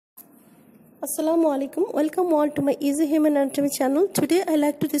Assalamu alaikum. Welcome all to my Easy Human Anatomy channel. Today I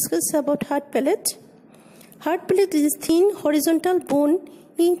like to discuss about heart palate. Heart palate is a thin horizontal bony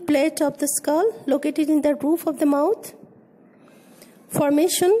plate of the skull located in the roof of the mouth.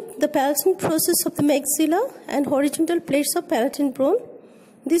 Formation: the palating process of the maxilla and horizontal plates of palatal bone.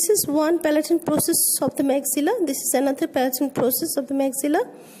 This is one palating process of the maxilla. This is another palating process of the maxilla.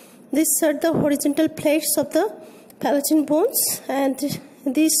 These are the horizontal plates of the palatal bones, and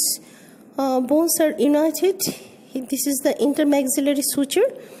these bones are united. This is the intermaxillary suture.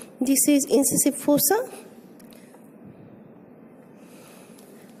 This is incisive fossa.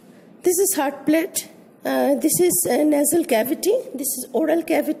 This is heart plate. This is a nasal cavity. This is oral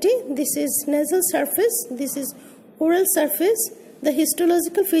cavity. This is nasal surface. This is oral surface. The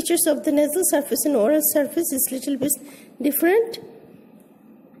histological features of the nasal surface and oral surface is little bit different.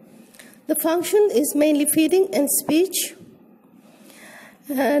 The function is mainly feeding and speech.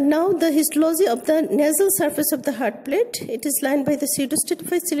 Now the histology of the nasal surface of the heart plate. It is lined by the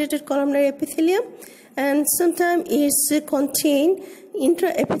pseudostratified ciliated columnar epithelium, and sometimes it contains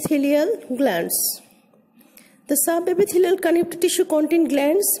intraepithelial glands. The subepithelial connective tissue contain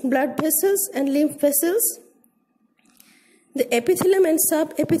glands, blood vessels, and lymph vessels. The epithelium and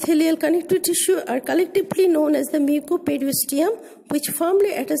subepithelial connective tissue are collectively known as the mucoperiosteum, which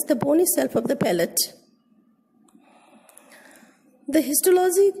firmly attaches the bony self of the palate. The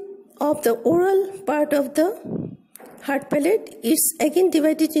histology of the oral part of the heart palate is again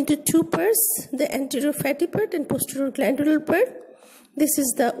divided into two parts, the anterior fatty part and posterior glandular part. This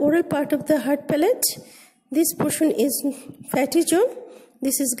is the oral part of the heart palate. This portion is fatty zone,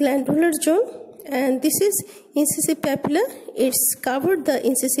 this is glandular zone, and this is incisive papilla. It's covered the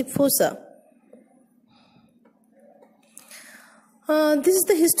incisive fossa. This is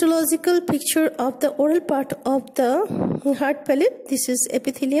the histological picture of the oral part of the heart palate. This is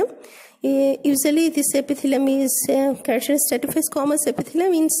epithelium. Usually this epithelium is characterized stratified squamous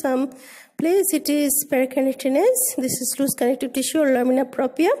epithelium. In some place it is paracaryotinase. This is loose connective tissue or lamina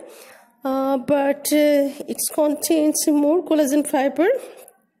propria. But it contains more collagen fiber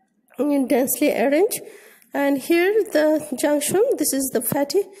densely arranged. And here the junction, this is the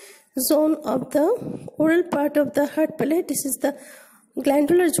fatty zone of the oral part of the heart palate. This is the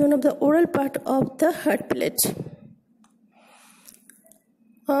glandular zone of the oral part of the heart palate.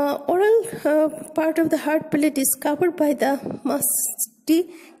 Oral part of the heart palate is covered by the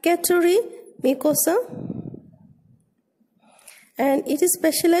masticatory mucosa, and it is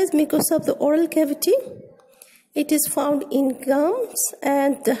specialized mucosa of the oral cavity. It is found in gums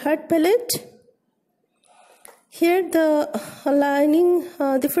and the heart palate. Here the lining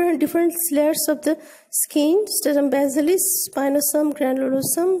different layers of the skin: stratum basilis, spinosum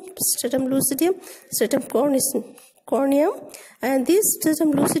granulosum, stratum lucidum, stratum corneum, and this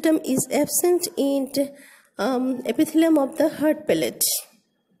stratum lucidum is absent in the epithelium of the heart palate.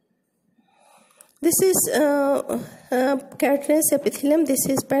 This is keratinous epithelium. This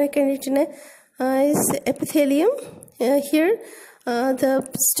is paracaryotinase epithelium. Here the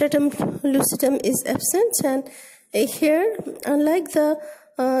stratum lucidum is absent, and here, unlike the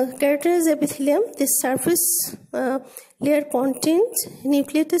keratinous epithelium, this surface layer contains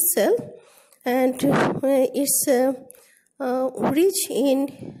nucleated cell, and it's rich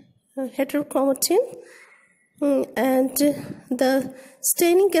in heterochromatin, and the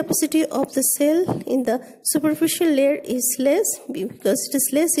staining capacity of the cell in the superficial layer is less because it is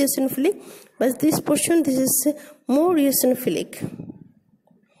less eosinophilic, but this portion, this is more eosinophilic.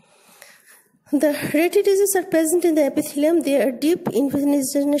 The reticules are present in the epithelium. They are deep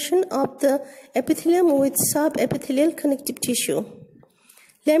invagination of the epithelium with subepithelial connective tissue.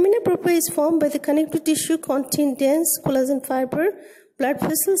 Lamina propria is formed by the connective tissue containing dense collagen fiber, blood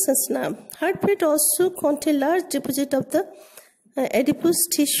vessels, and nerve. Heart plate also contains large deposit of the adipose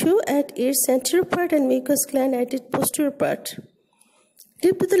tissue at its anterior part and mucous gland at its posterior part.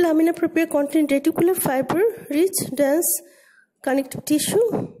 Deep to the lamina propria contain reticular fiber, rich, dense connective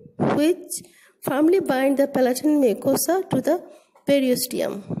tissue, which firmly bind the palatal mucosa to the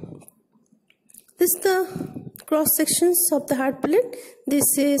periosteum. This is the cross sections of the heart palate.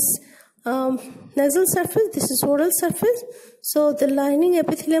 This is nasal surface, this is oral surface. So the lining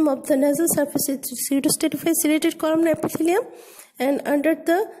epithelium of the nasal surface is pseudostratified ciliated columnar epithelium, and under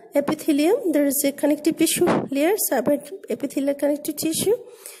the epithelium there is a connective tissue layer, subepithelial connective tissue,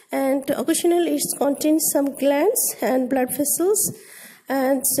 and occasionally it contains some glands and blood vessels,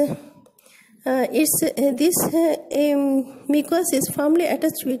 and this mucus is firmly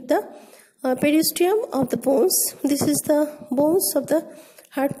attached with the periosteum of the bones. This is the bones of the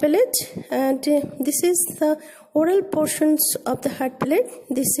heart palate, and this is the oral portions of the heart palate.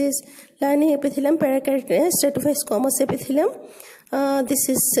 This is lining epithelium, paracaryotic, stratified squamous epithelium. This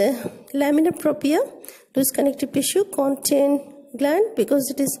is lamina propria, loose connective tissue, contain gland because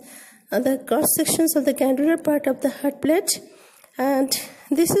it is the cross sections of the glandular part of the heart plate. And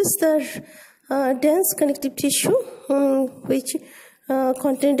this is the dense connective tissue which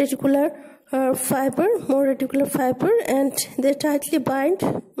contain reticular fiber, more reticular fiber, and they tightly bind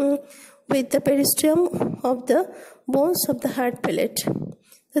with the peristeum of the bones of the heart palate.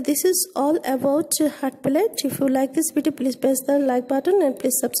 So this is all about heart palate. If you like this video, please press the like button and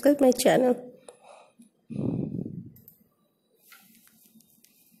please subscribe my channel.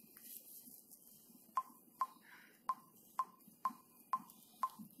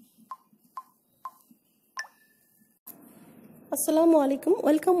 Assalamu alaikum.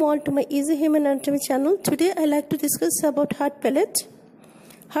 Welcome all to my Easy Human Anatomy channel. Today I like to discuss about heart palate.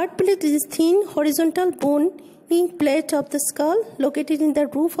 Heart palate is a thin horizontal bony plate of the skull located in the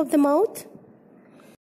roof of the mouth.